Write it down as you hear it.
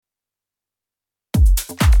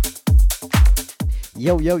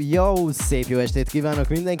Yo! Szép jó estét kívánok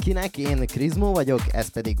mindenkinek, én Chrismo vagyok, ez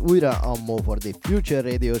pedig újra a More for the Future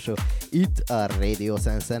Radio Show, itt a Radio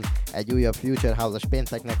Sense-en. Egy újabb Future House-os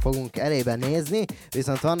pénteknek fogunk elébe nézni,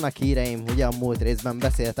 viszont vannak híreim, ugye a múlt részben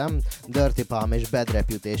beszéltem Dirty Palm és Bad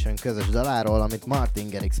Reputation közös daláról, amit Martin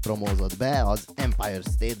Garrix promózott be az Empire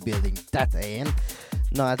State Building tetején.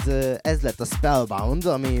 Na hát ez lett a Spellbound,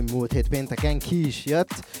 ami múlt hét pénteken ki is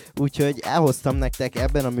jött, úgyhogy elhoztam nektek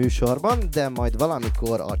ebben a műsorban, de majd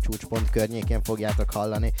valamikor a csúcspont környékén fogjátok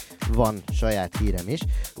hallani, van saját hírem is,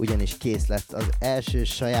 ugyanis kész lett az első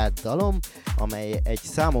saját dalom, amely egy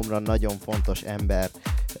számomra nagyon fontos ember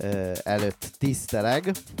előtt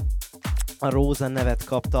tiszteleg. A Rosa nevet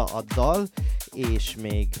kapta a dal, és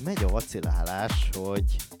még megy a vacilálás,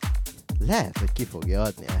 hogy lehet, hogy ki fogja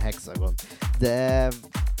adni a Hexagon, de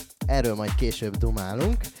erről majd később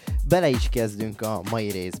dumálunk. Bele is kezdünk a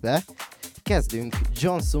mai részbe. Kezdünk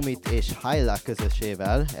John Summit és Hyla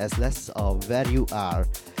közösével, ez lesz a Where You Are.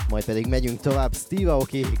 Majd pedig megyünk tovább Steve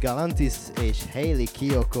Aoki, Galantis és Hayley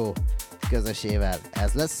Kiyoko közösével,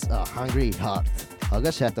 ez lesz a Hungry Heart.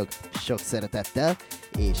 Hallgassátok sok szeretettel,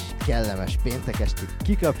 és kellemes péntek esti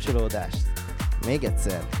kikapcsolódást. Még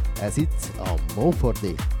egyszer, ez itt a More for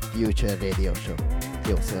the Future Radio Show.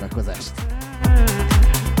 Jó szórakozást!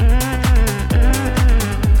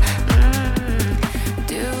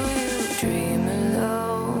 Do you dream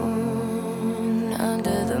alone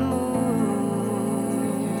under the moon?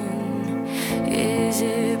 Is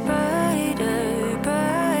it brighter,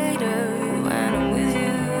 brighter when I'm with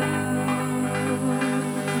you?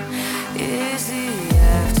 Is the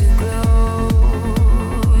afterglow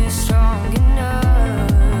strong enough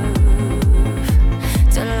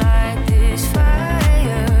to light this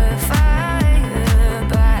fire, fire?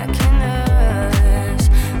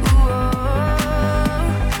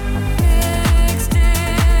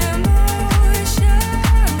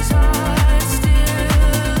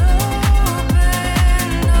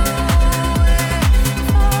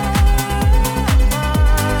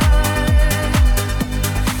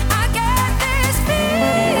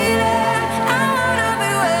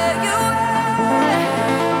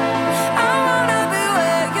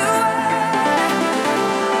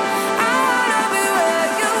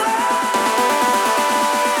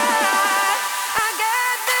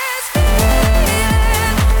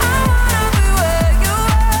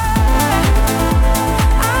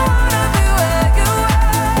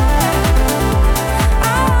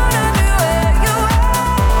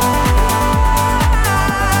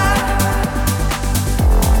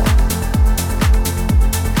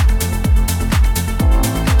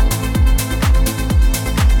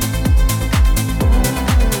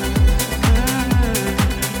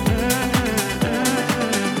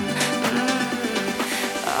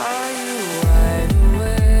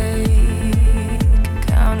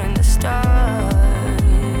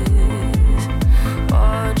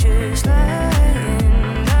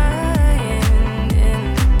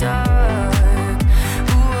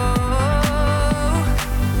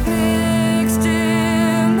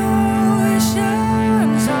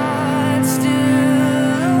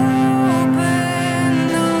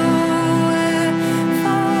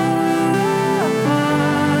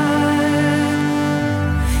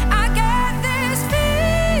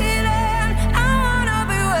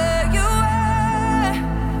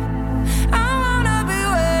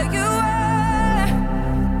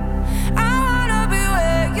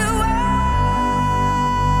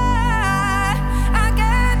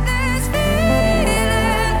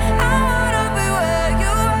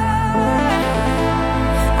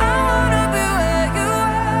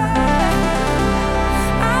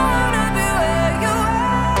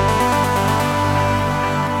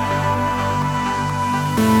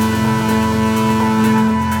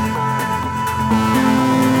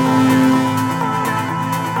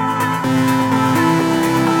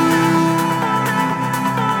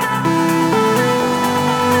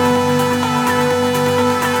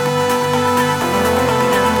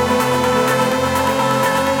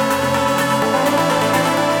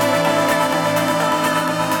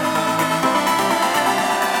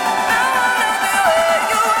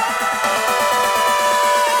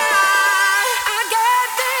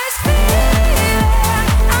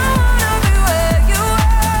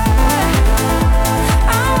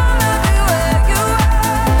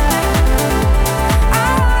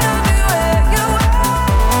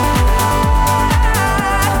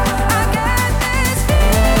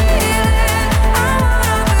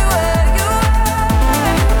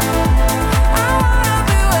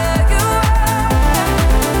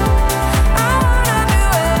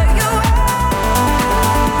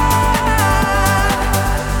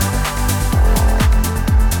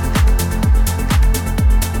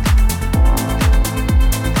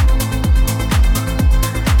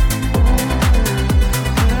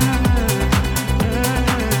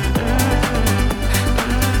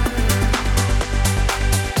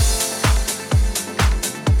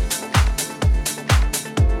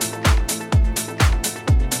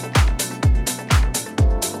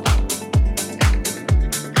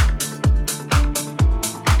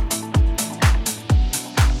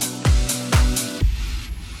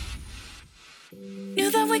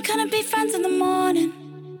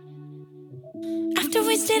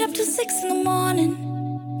 till 6 in the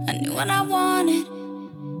morning. I knew what I wanted.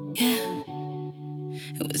 Yeah,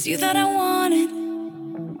 it was you that I wanted.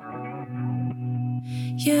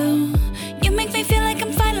 You make me feel like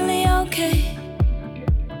I'm finally okay.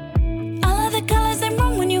 All of the colors in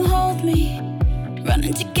room when you hold me,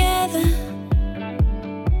 running together.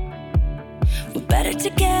 We're better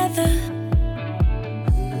together.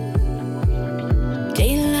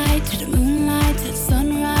 Daylight to the moonlight, to the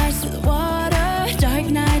sunrise, to the water. Dark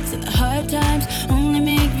nights and the hard times only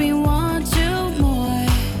make me want you more.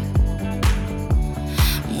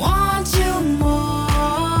 Want you more.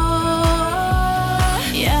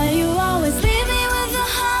 Yeah, you always leave me with a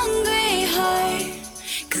hungry heart.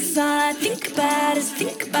 'Cause all I think about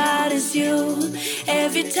is you.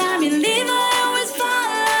 Every time you leave, I always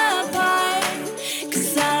fall apart.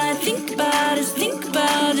 'Cause all I think about is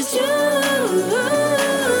you.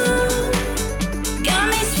 Got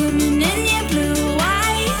me swimming in your blue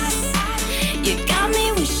eyes. You got me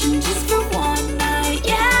wishing just for one night.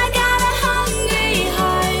 Yeah, I got a hungry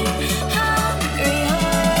heart, hungry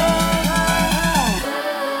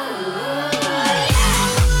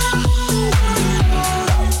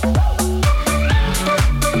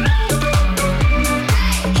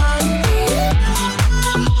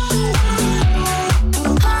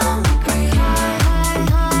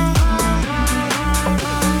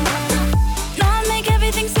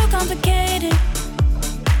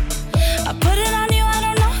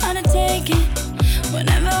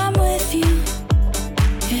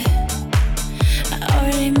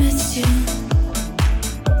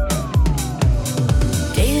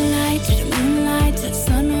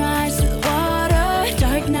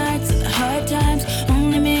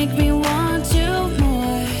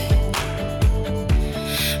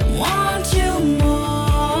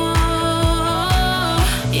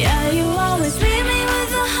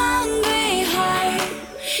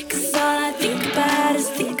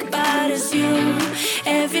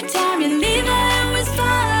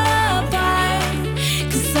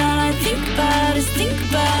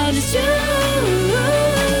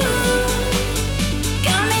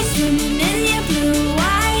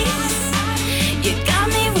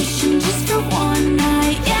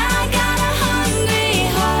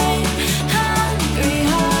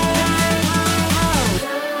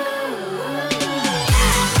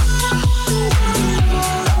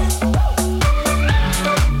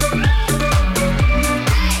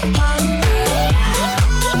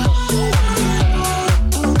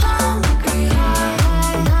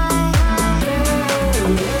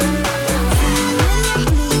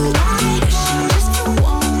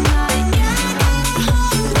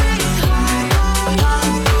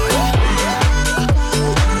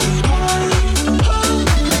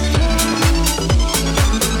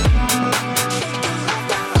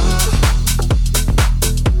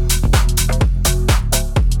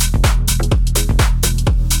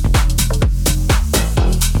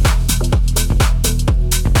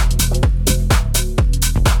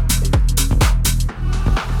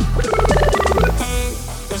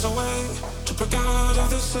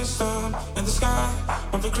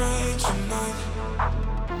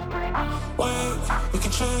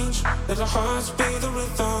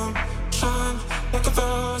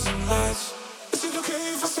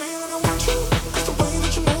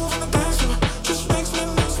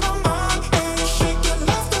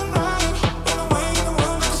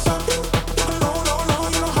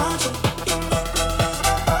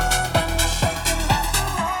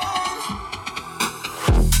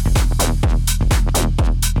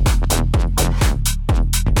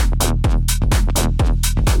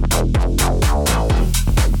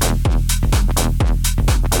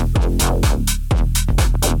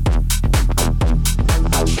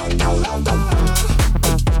Don't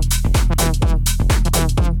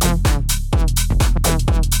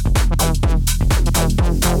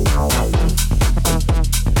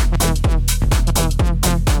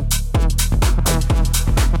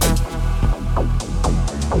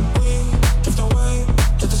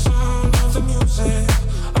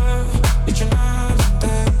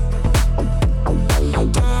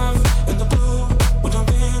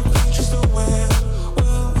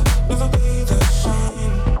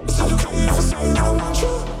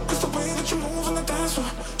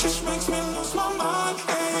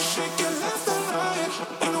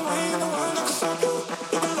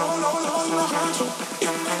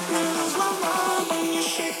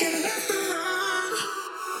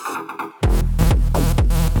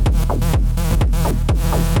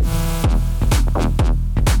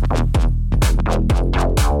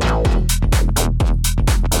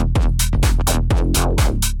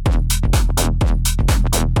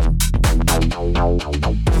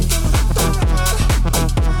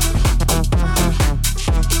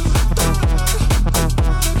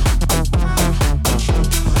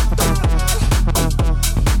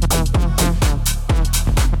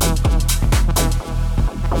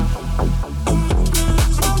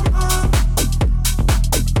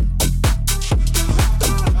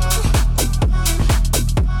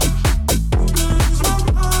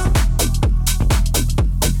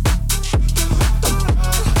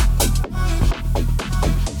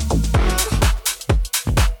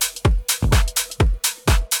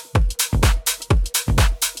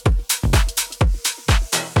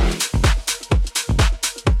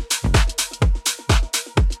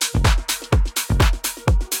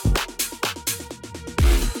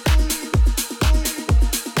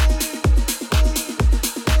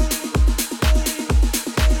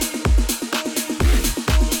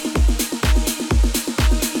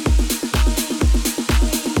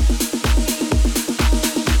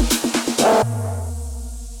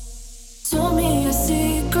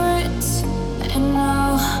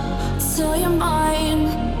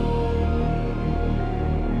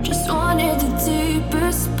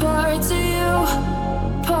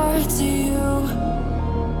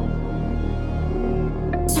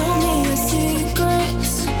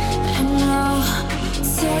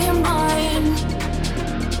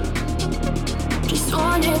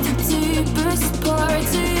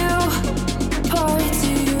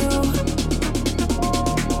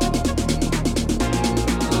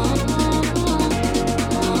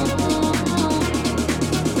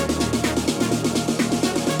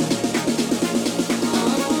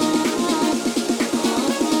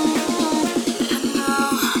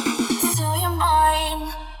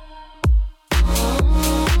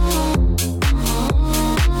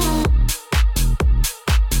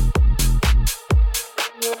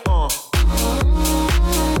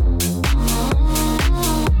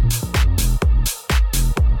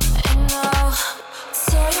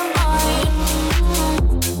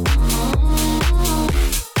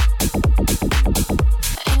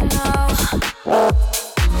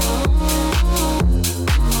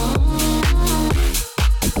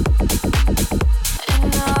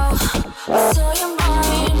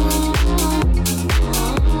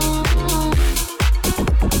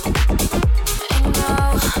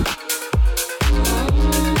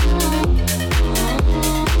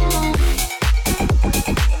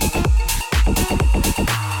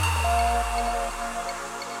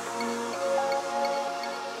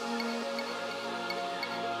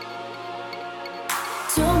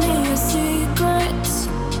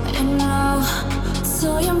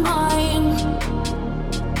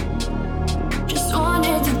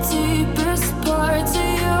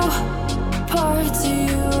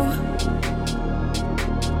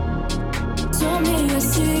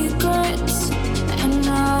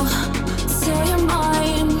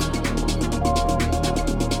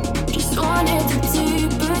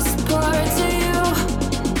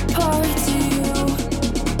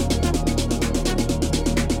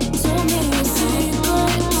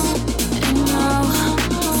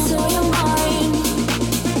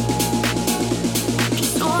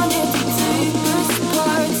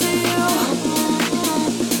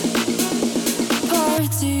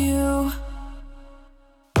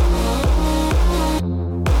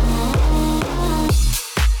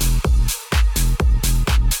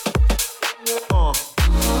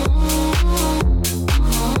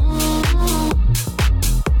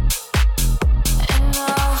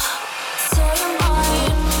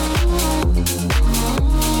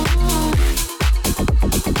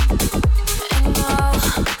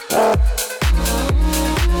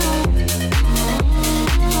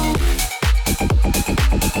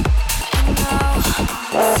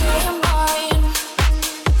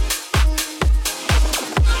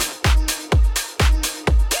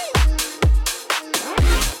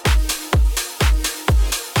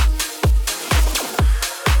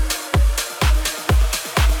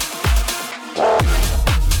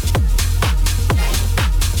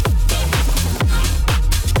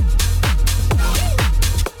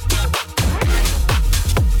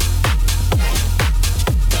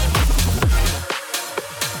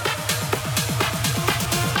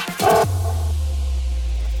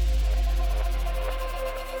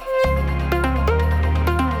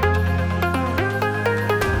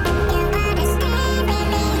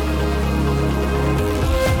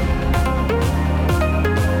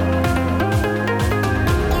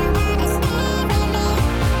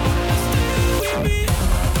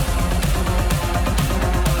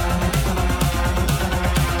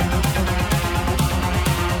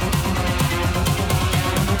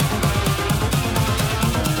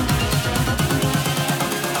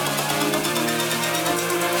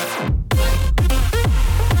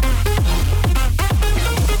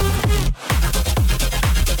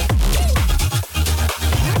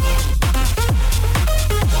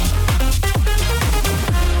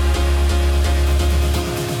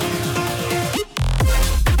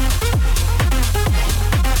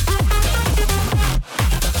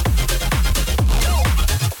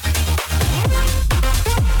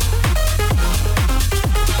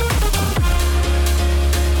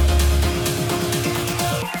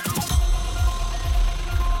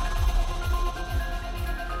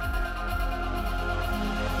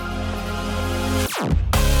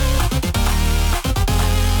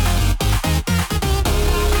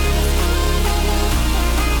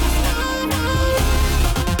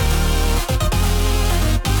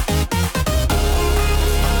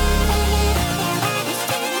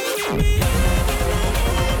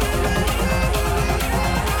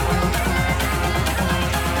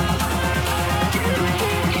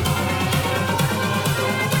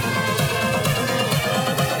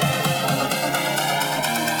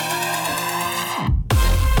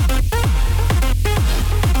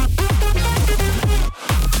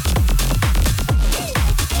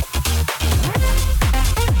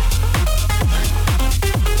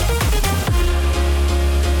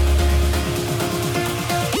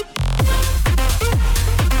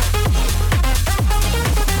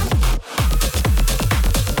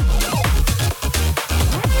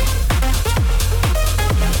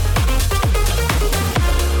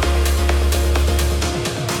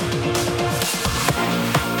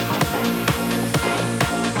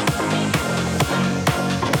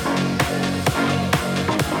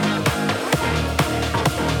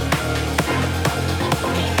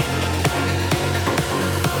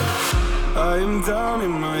I'm down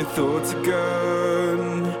in my thoughts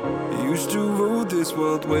again. Used to rule this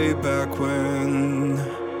world way back when.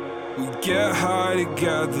 We get high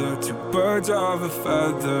together, two birds of a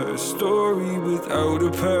feather, a story without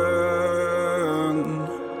a pen.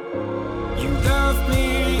 You left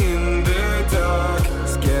me in the dark,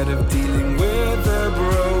 scared of dealing with a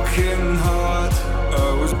broken heart.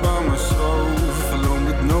 I was by myself, alone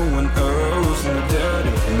with no one else in the dead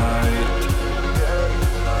of night.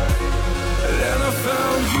 Then I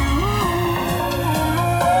found you,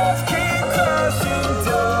 walls came crashing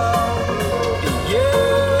down.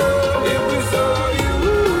 Yeah, it was all you,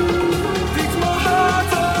 picked my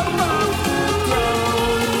heart up off the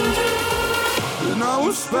ground. And I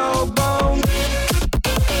was spellbound.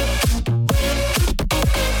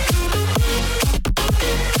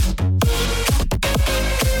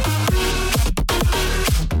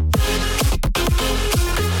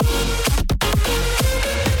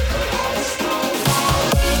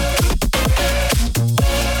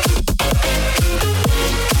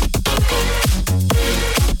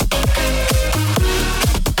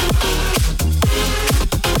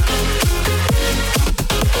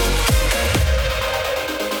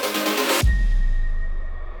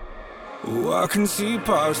 I can see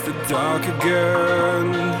past the dark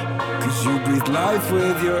again, 'cause you breathe life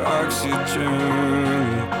with your oxygen.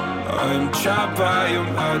 I'm trapped by your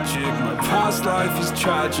magic, my past life is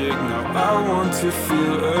tragic. Now I want to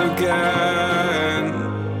feel again.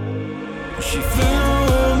 She flew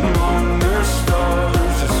among the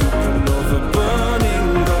stars, a supernova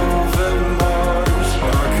burning over Mars.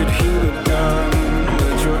 I could heal again,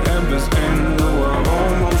 let your embers end, though I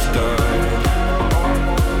almost died.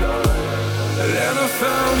 Then I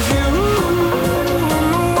found you, and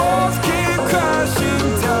the walls came crashing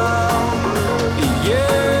down.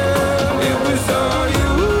 Yeah, it was all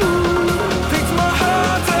you, picked my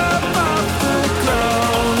heart up off the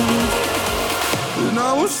ground. And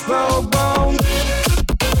I was spellbound.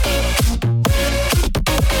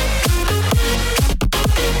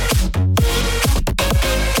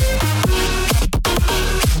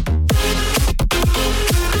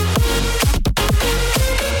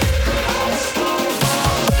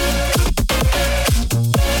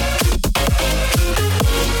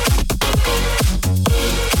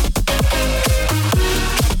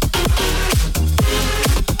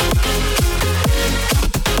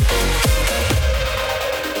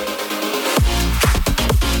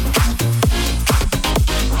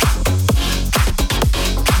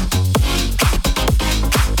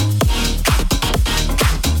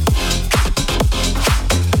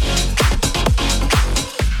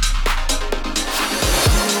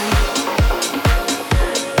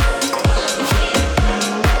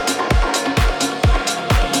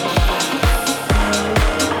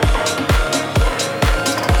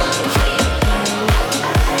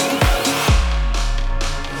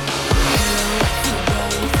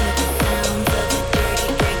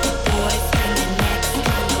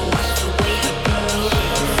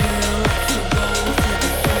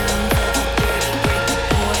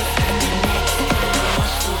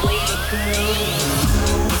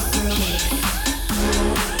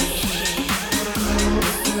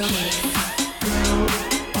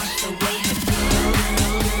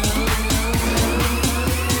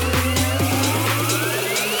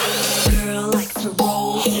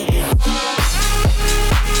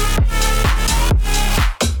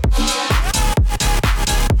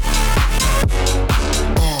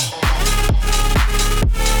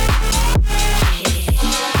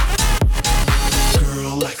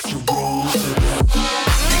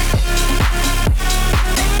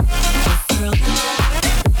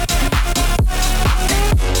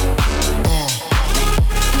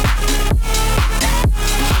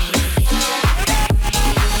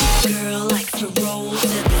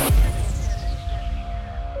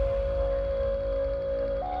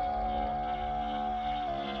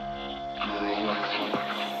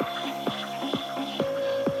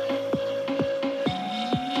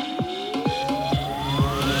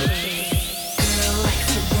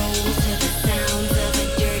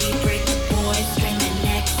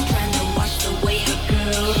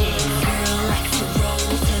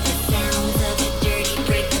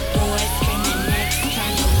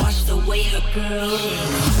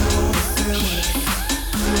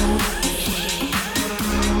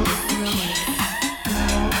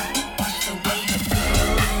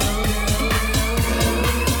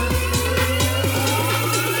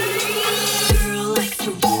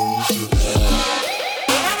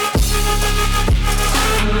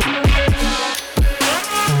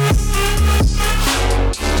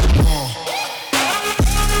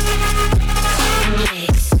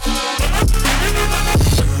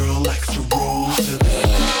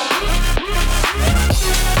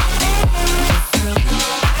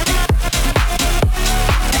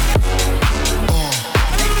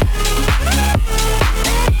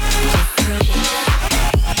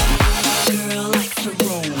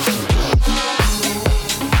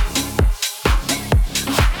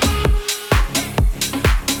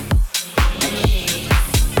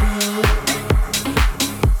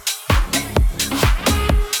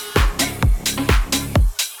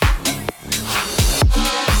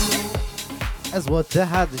 Ez volt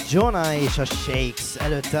tehát Jonah és a Shakes.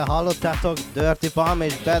 Előtte hallottátok Dirty Palm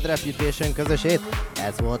és Bad Reputation közösét.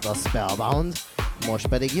 Ez volt a Spellbound. Most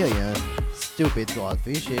pedig jöjjön Stupid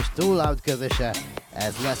Goldfish és Too Loud közöse.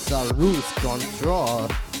 Ez lesz a Roots Control,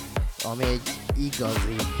 ami egy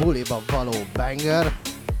igazi buliba való banger.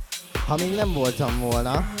 Ha még nem voltam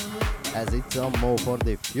volna, ez itt a Mo for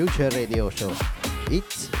the Future Radio Show.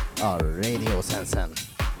 Itt a Radio Sense-en.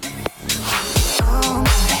 Oh my,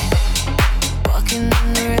 walking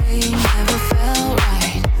in the rain never felt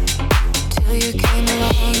right till you came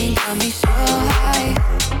along and got me so high.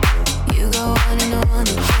 You go on and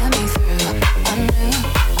get me through. I knew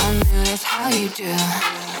that's how you do.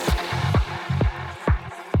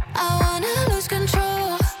 I wanna lose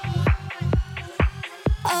control.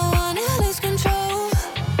 I wanna lose control.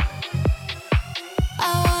 I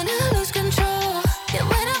wanna lose control. Yeah,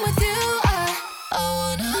 when I'm with you, I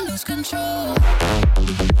wanna lose control.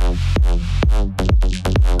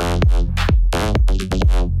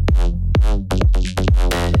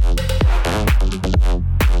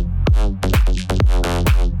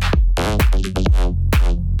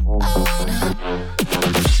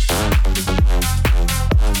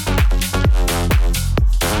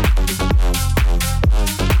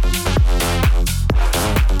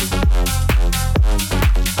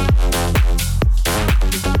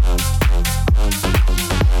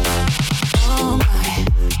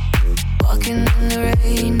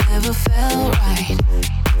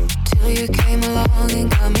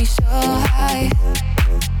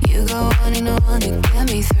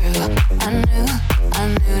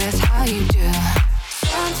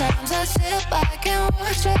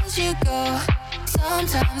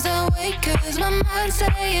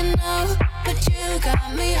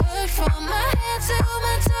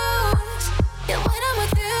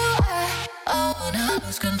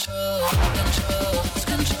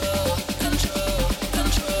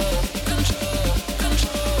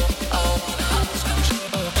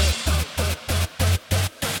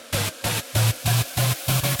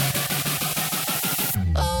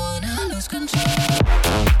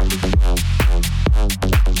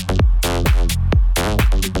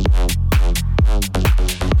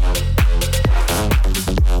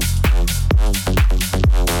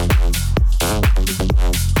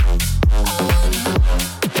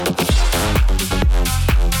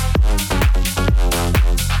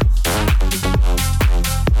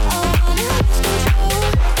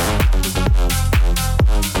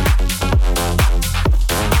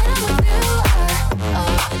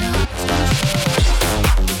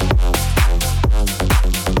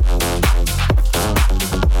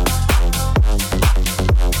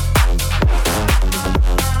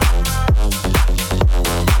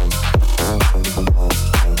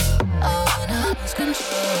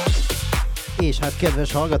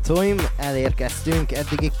 Kedves hallgatóim, elérkeztünk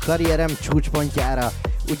eddigi karrierem csúcspontjára,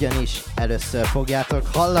 ugyanis először fogjátok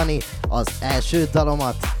hallani az első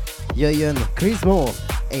dalomat. Jöjjön Chrismo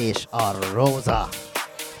és a Rosa.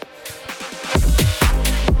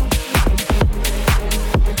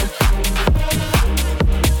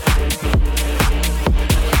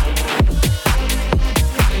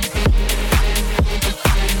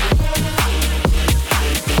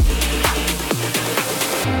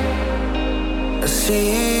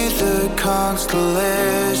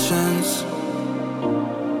 Constellations,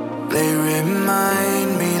 they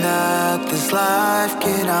remind me that this life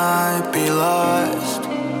cannot be lost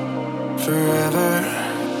forever.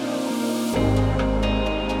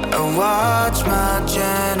 I watch my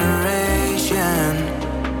generation,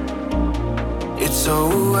 it's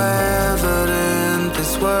so evident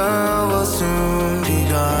this world will soon be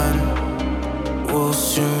gone, will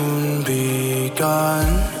soon be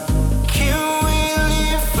gone.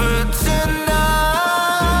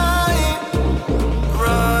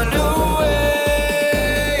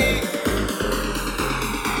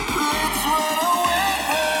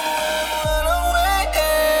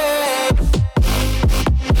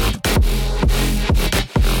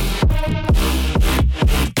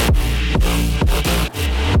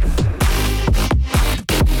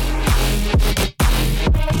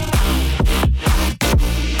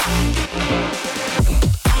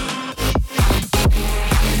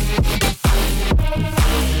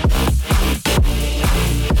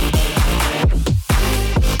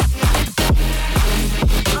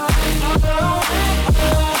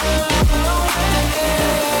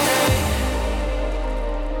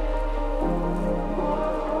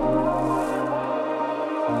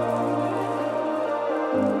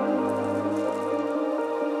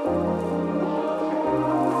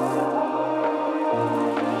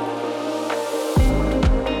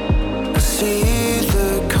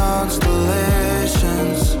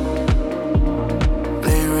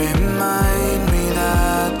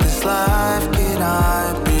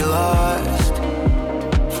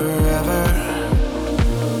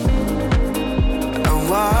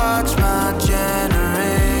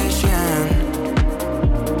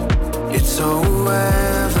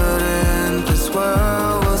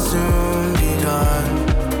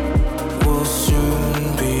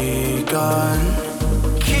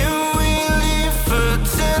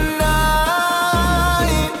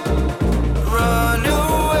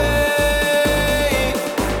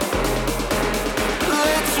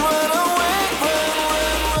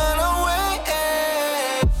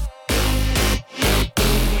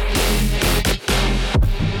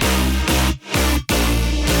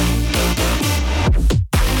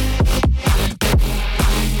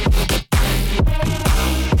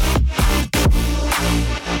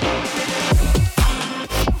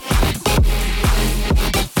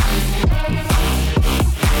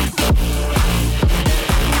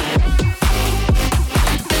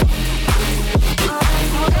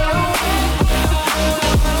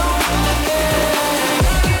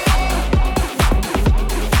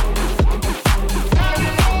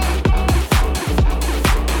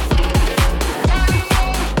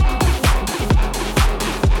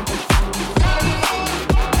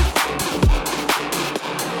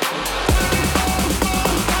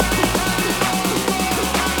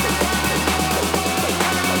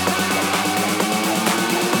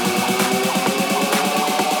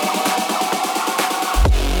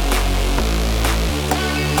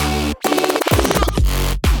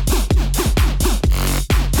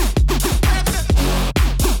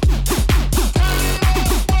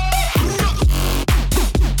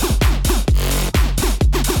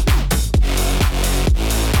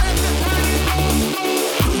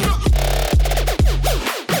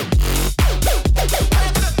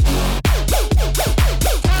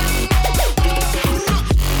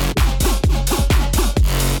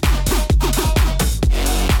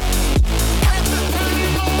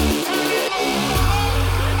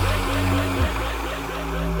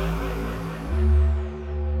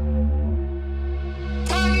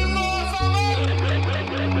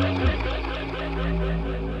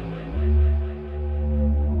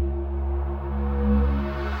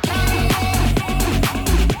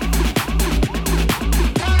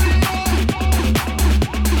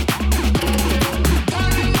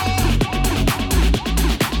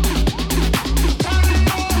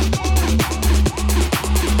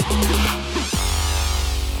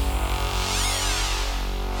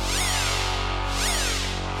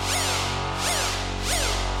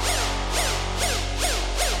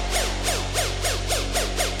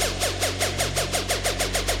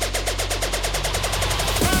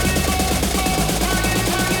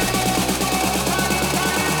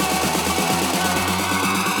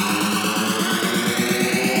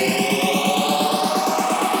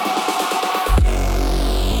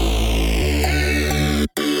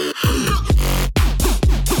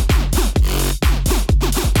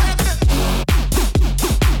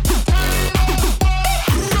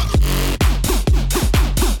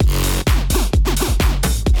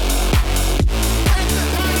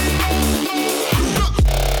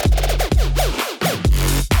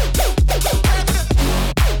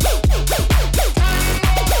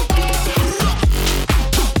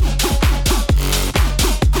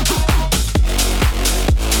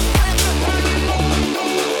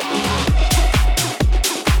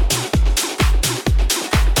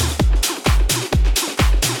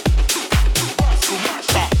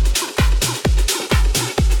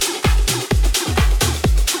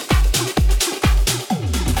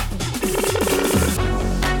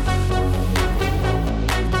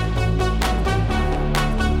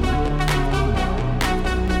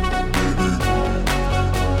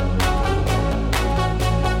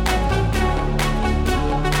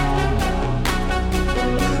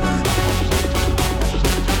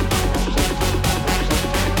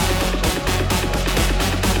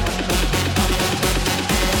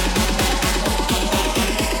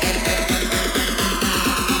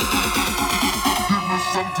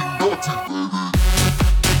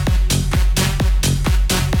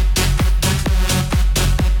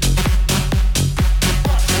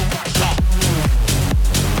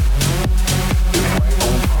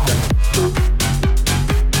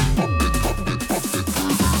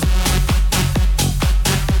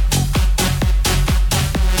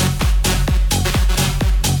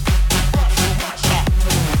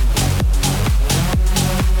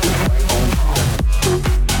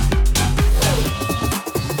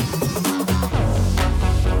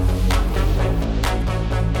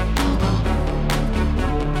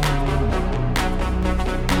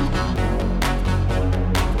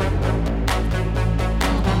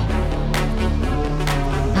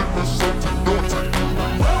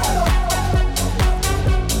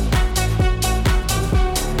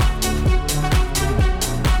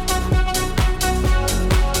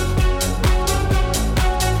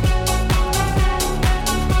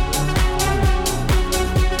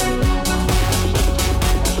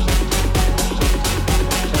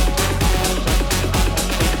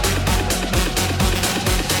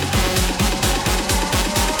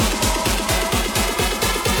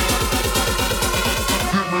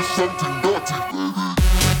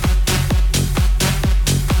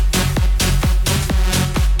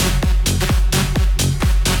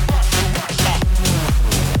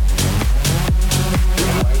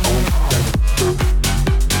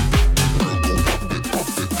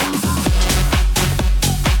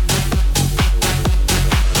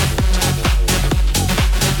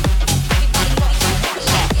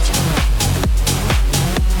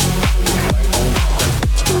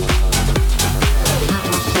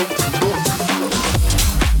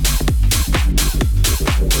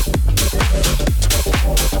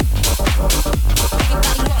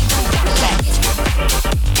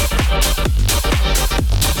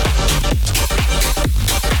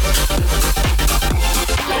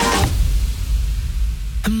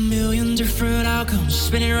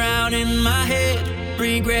 spinning round in my head,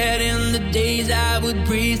 regretting the days I would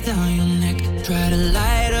breathe down your neck. Try to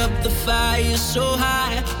light up the fire so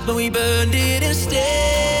high, but we burned it instead.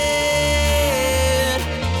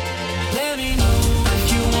 Let me know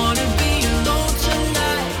if you wanna be alone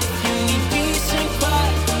tonight. If you need peace and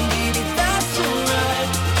quiet, then baby that's alright.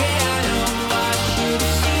 Yeah, I know I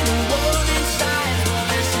should've seen the warning signs. Won't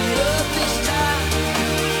mess it up this time.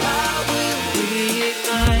 I will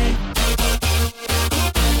reignite.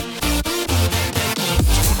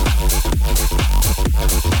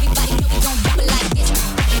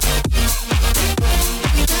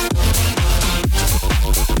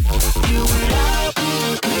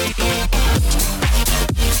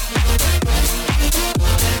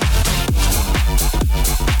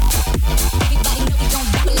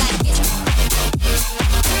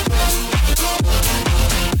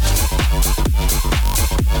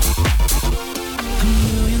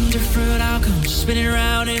 Spinning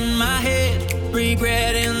around in my head,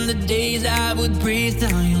 regretting the days I would breathe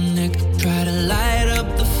down your neck. Try to light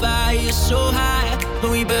up the fire so high, but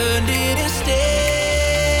we burned it instead.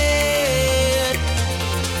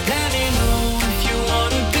 Let me know if you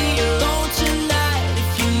wanna be alone tonight. If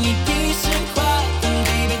you need peace and quiet, then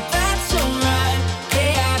baby that's alright.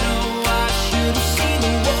 Yeah, I know I should've seen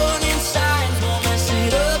the warning signs. Won't mess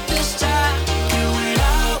it up this time. You and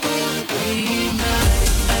I will reignite.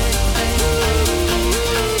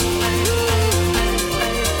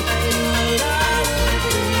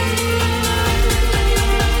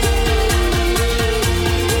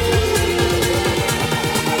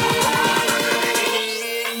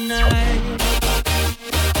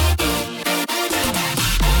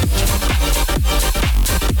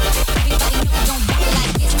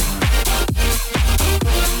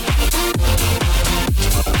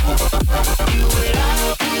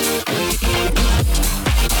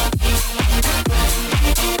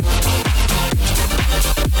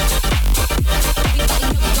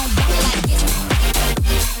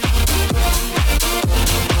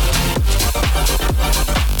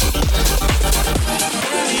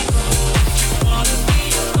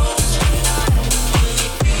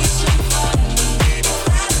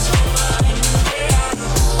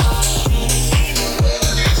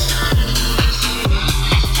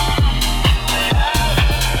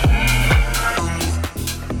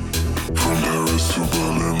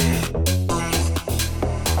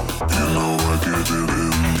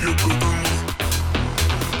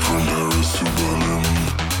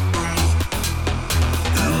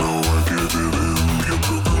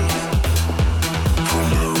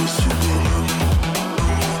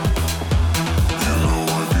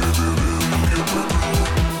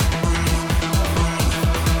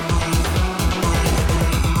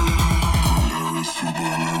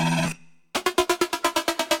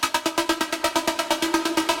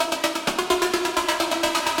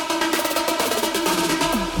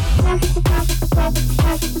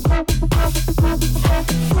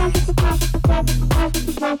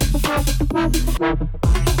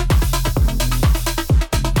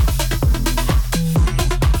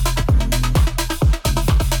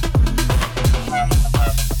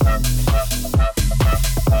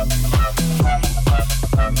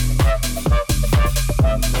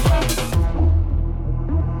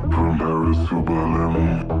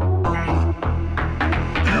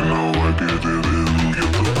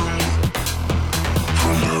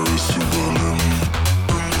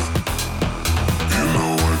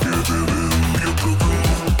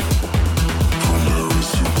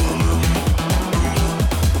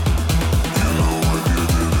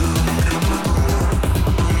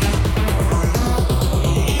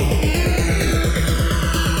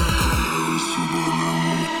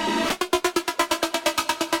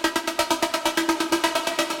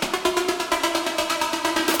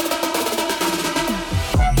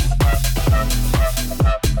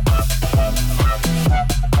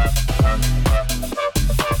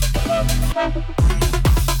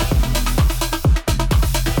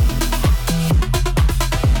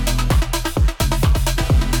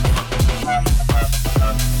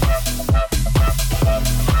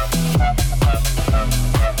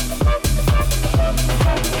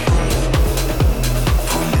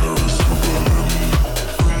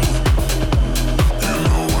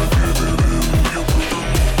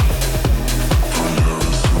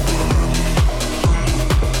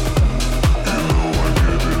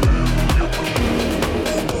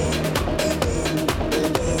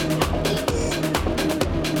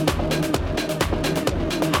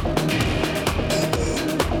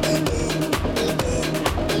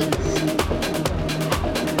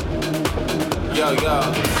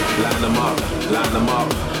 line them up.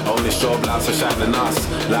 Only strobe lights are shining us.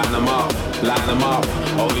 Line them up, line them up.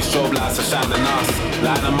 Only strobe lights are shining us.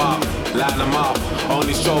 Line them up, line them up.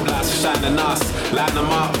 Only strobe lights are shining us. Line them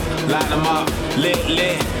up, line them up. Lit,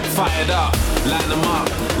 lit, fired up. Line them up,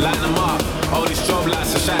 line them up. Only strobe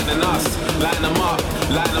lights are shining us. Line them up,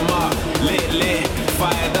 line them up. Lit, lit,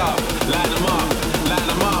 fired up. Line them up, line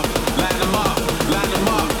them up, line them up, line them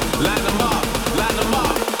up, line them up, line them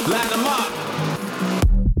up, line them up.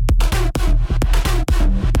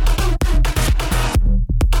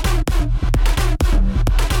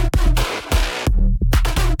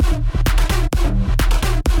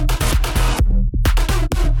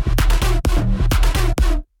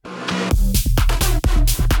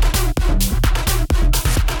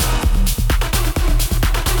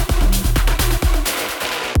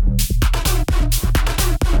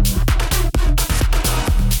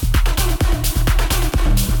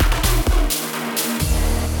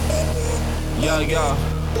 Yo,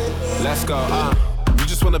 let's go, You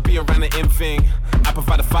just wanna be around the in thing. I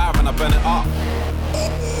provide the fire and I burn it up.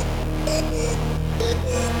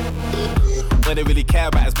 What they really care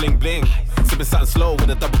about is bling bling. Sipping something slow with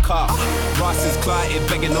a double cup. Ross is clotted,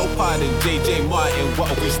 begging no pardon. JJ Martin,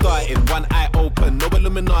 what are we starting? One eye open, no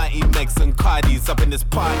Illuminati. Megs and Cardis up in this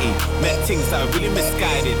party. Met things that are really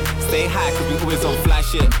misguided. Stay high cause we always on fly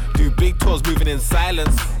shit. Do big tours moving in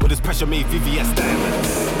silence. All this pressure made VVS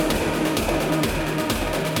diamonds.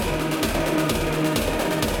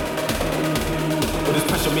 This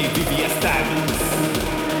pressure made VVS diamonds.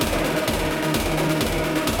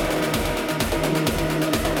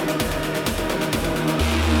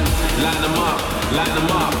 Line them up, line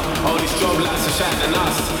them up. All these strobe lights are shining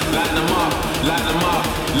us. Line them up, line them up.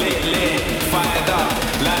 Lit, lit, fired up.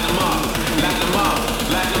 Line them up, line them up,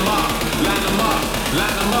 line them up, line them up,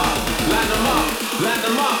 line them up, line them up, line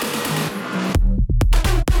them up.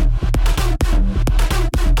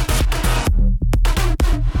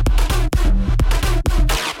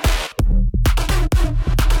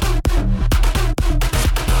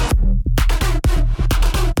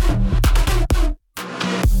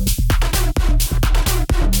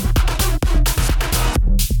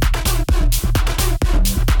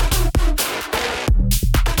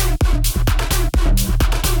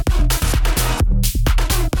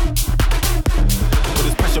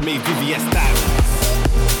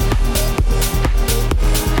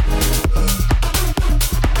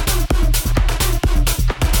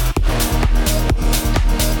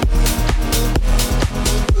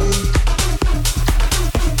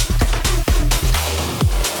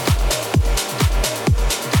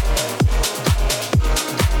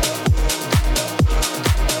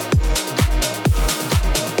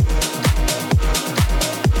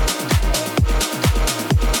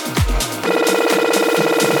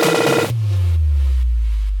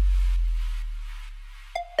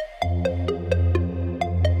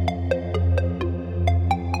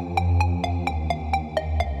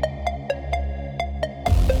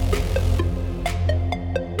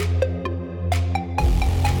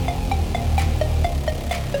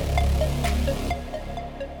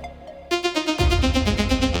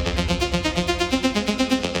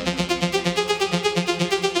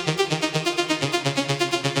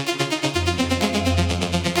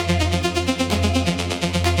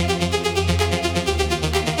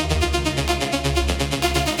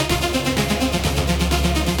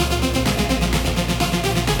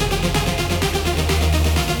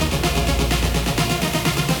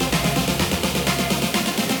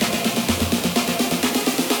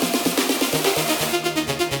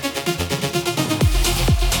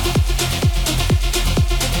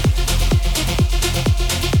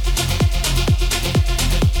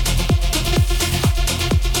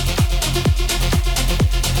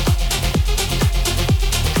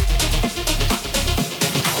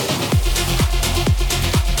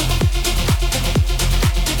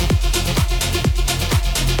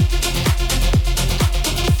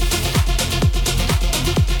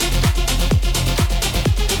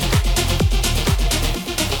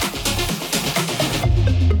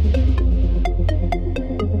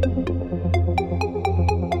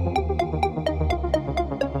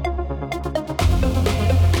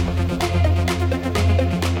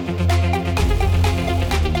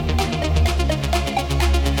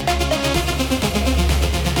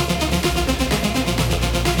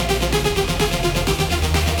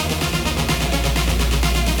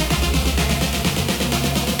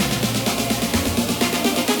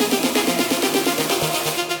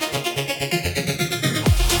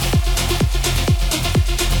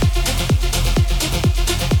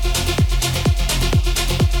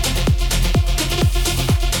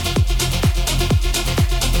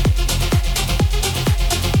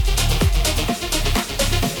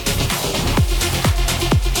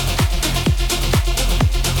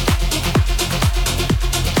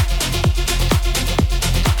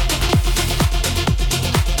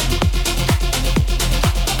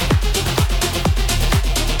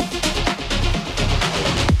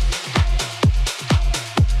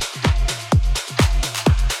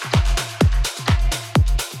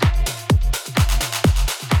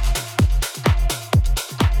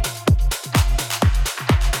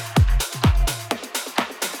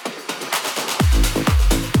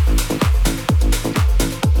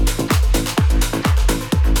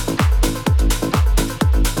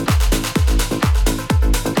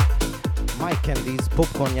 Mike and Dee's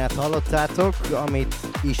popcornját hallottátok, amit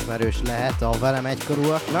ismerős lehet a velem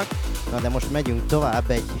egykorúaknak. Na de most megyünk tovább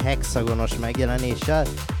egy hexagonos megjelenéssel,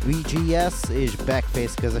 VGS és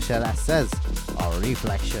Backface közösen lesz ez, a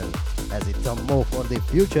Reflection. Ez itt a Mo for the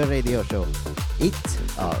Future Radio Show, itt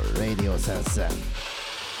a Radio Sense.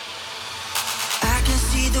 I can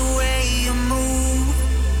see the way you move,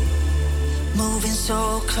 moving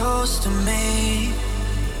so close to me.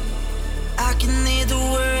 I can hear the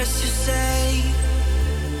words you say,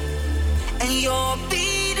 and your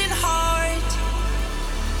beating heart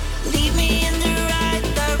lead me in the right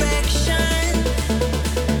direction.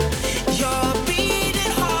 Your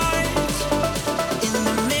beating heart, in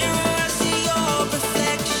the mirror I see your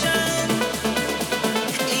reflection.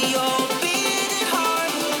 Your beating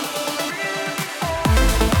heart.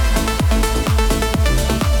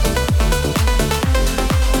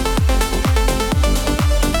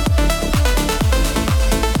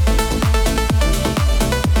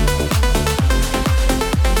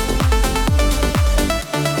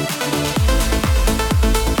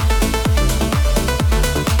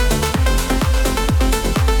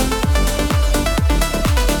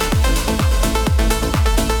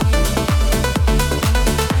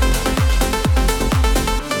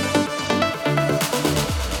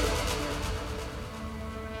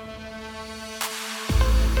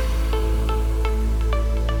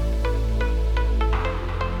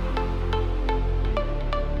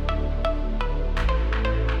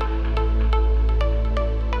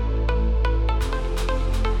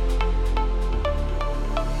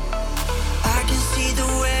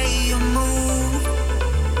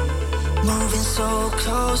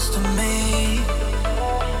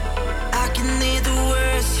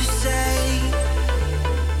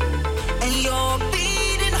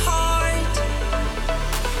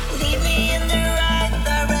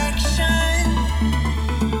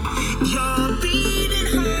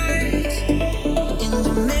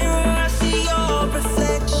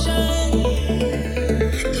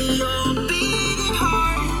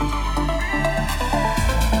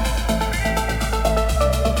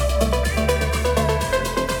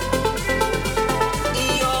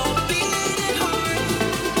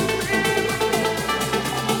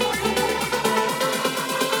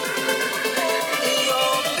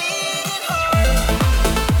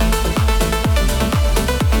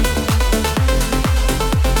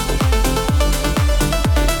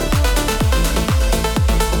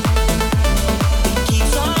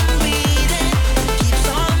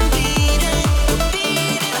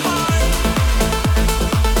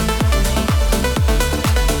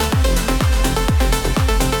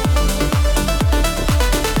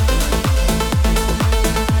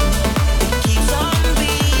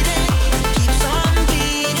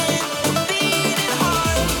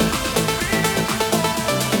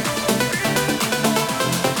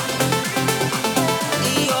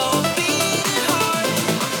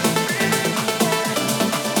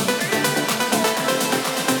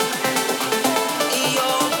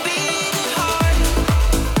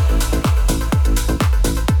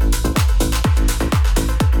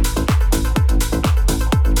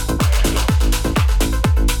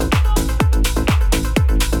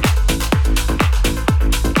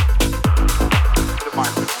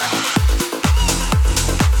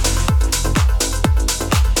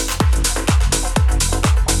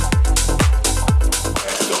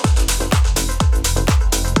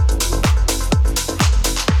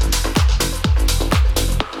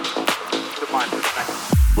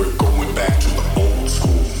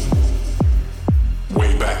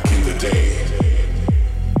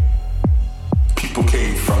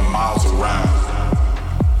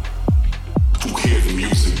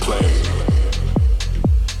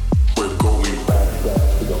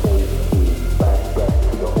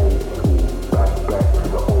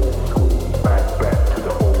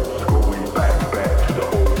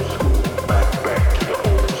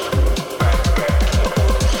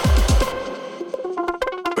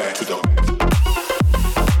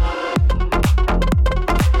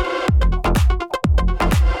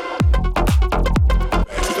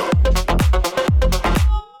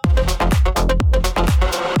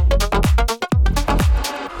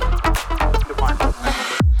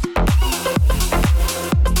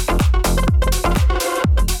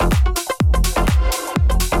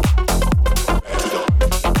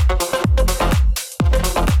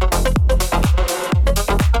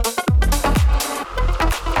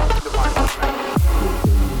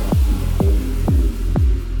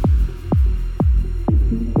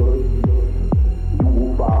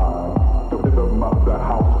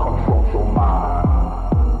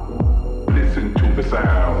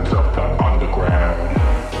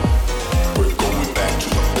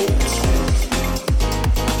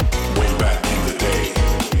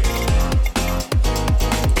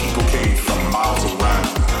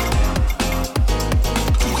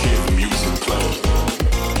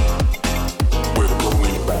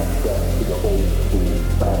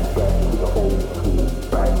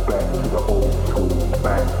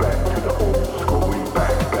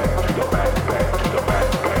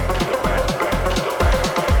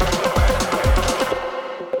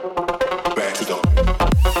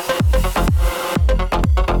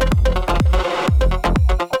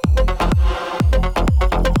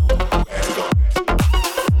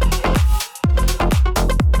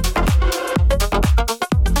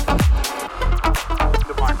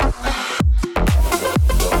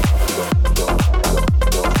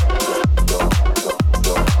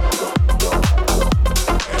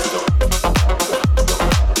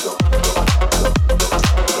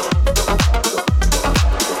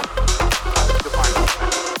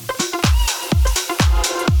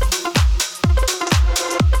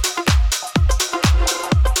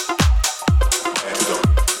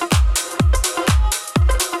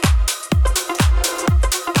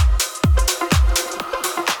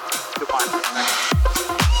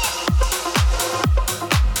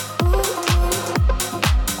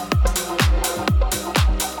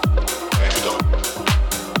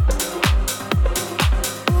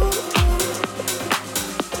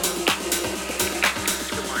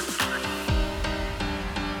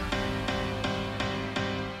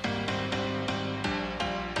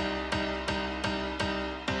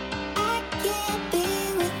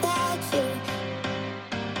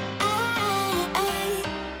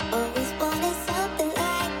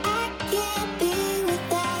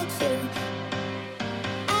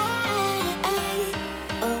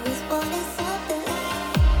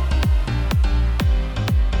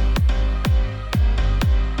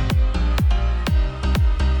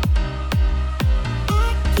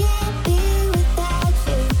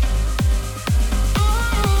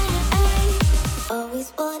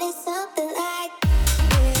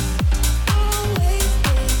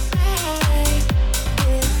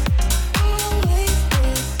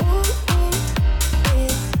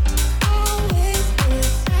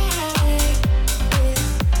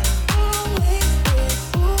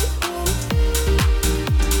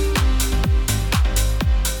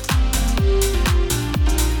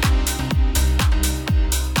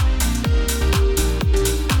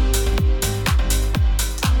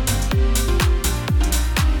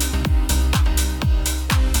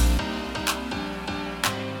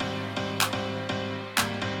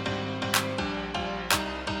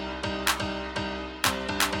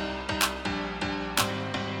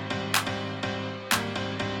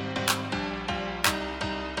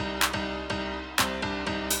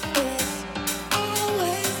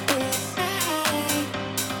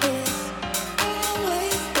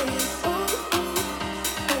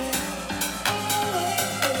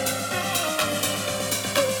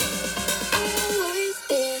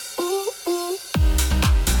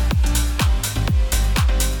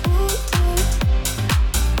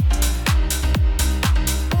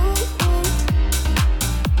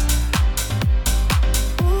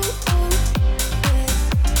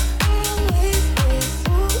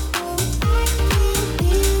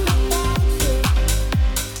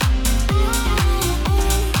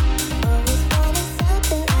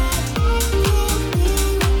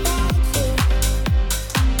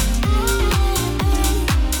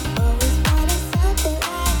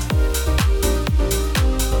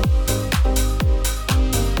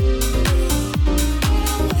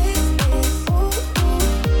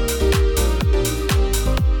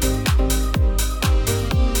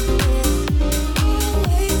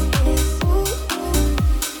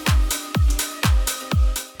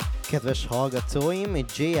 Kedves hallgatóim,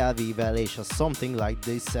 JLV-vel és a Something Like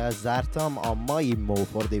This-szel zártam a mai Mo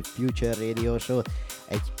for the Future Radio Show-t.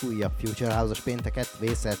 Egy újabb Future House-os pénteket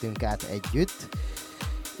vészeltünk át együtt,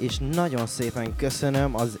 és nagyon szépen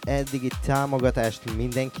köszönöm az eddigi támogatást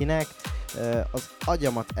mindenkinek. Az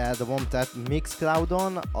agyamat eldobom, tehát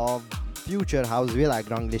Mixcloudon a Future House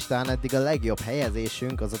világranglistán eddig a legjobb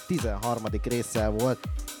helyezésünk, az a 13. résszel volt,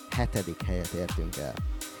 7. helyet értünk el.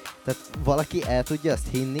 Tehát valaki el tudja azt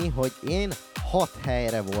hinni, hogy én 6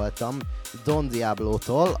 helyre voltam Don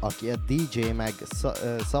Diablo-tól, aki a DJ Mag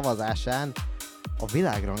szavazásán a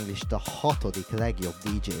világranglista 6. legjobb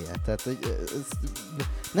DJ-je. Tehát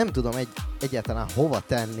nem tudom egyáltalán hova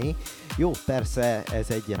tenni. Jó, persze ez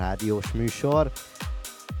egy rádiós műsor,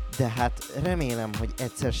 de hát remélem, hogy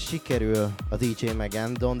egyszer sikerül a DJ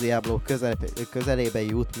Magen Don Diablo közelébe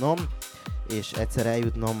jutnom, és egyszer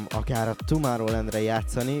eljutnom akár a Tomorrowlandre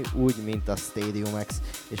játszani, úgy, mint a Stadium X,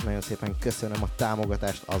 és nagyon szépen köszönöm a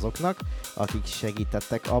támogatást azoknak, akik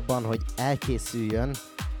segítettek abban, hogy elkészüljön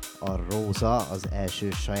a Róza, az első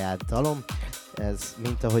saját dalom. Ez,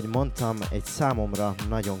 mint ahogy mondtam, egy számomra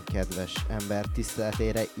nagyon kedves ember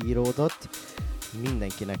tiszteletére íródott.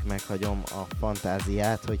 Mindenkinek meghagyom a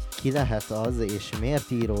fantáziát, hogy ki lehet az, és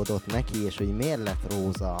miért íródott neki, és hogy miért lett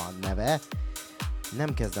Róza a neve.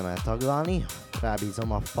 Nem kezdem el taglalni,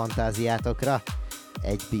 rábízom a fantáziátokra.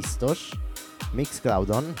 Egy biztos,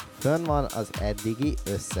 Mixcloudon fönn van az eddigi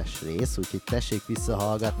összes rész, úgyhogy tessék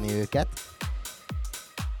visszahallgatni őket.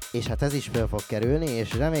 És hát ez is föl fog kerülni,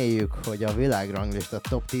 és reméljük, hogy a világranglista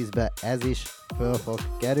top 10-be ez is föl fog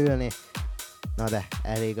kerülni. Na de,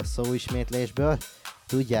 elég a szóismétlésből.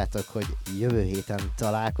 Tudjátok, hogy jövő héten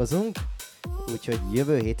találkozunk, úgyhogy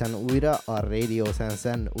jövő héten újra a Radio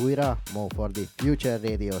Sense-en újra Mo for the Future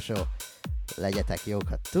Radio Show. Legyetek jók,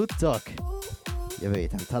 ha tudtok! Jövő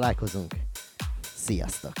héten találkozunk.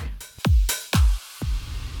 Sziasztok!